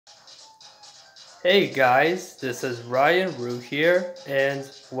Hey guys, this is Ryan Roo here, and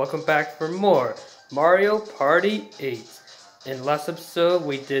welcome back for more Mario Party 8. In last episode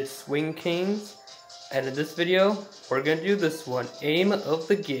we did Swing Kings, and in this video we're gonna do this one, Aim of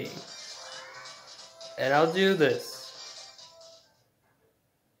the Game. And I'll do this.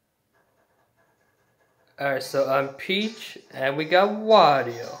 Alright, so I'm Peach, and we got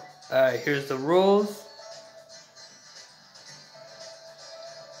Wario. Alright, here's the rules.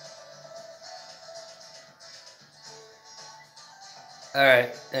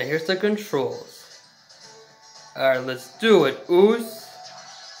 Alright, and here's the controls. Alright, let's do it, Oos.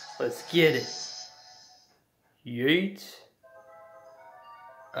 Let's get it. Yeet.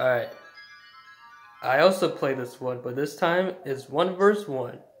 Alright. I also play this one, but this time it's 1 versus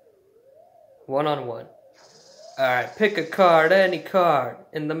 1. 1-on-1. Alright, pick a card, any card,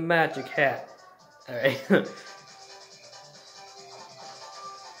 in the magic hat. Alright.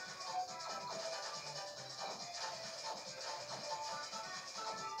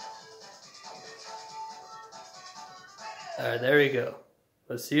 Alright, there we go.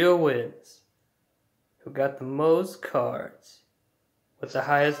 Let's see who wins. Who got the most cards with the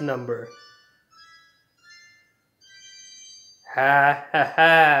highest number. Ha ha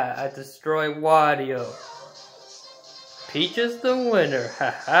ha! I destroyed Wario. Peach is the winner.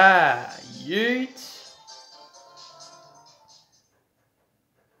 Ha ha! Yeet!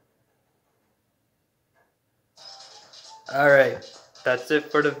 Alright, that's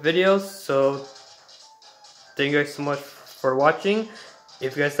it for the video. So, thank you guys so much for watching.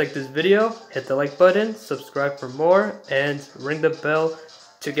 If you guys like this video, hit the like button, subscribe for more, and ring the bell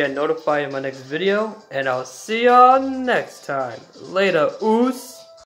to get notified in my next video. And I'll see y'all next time. Later, oos!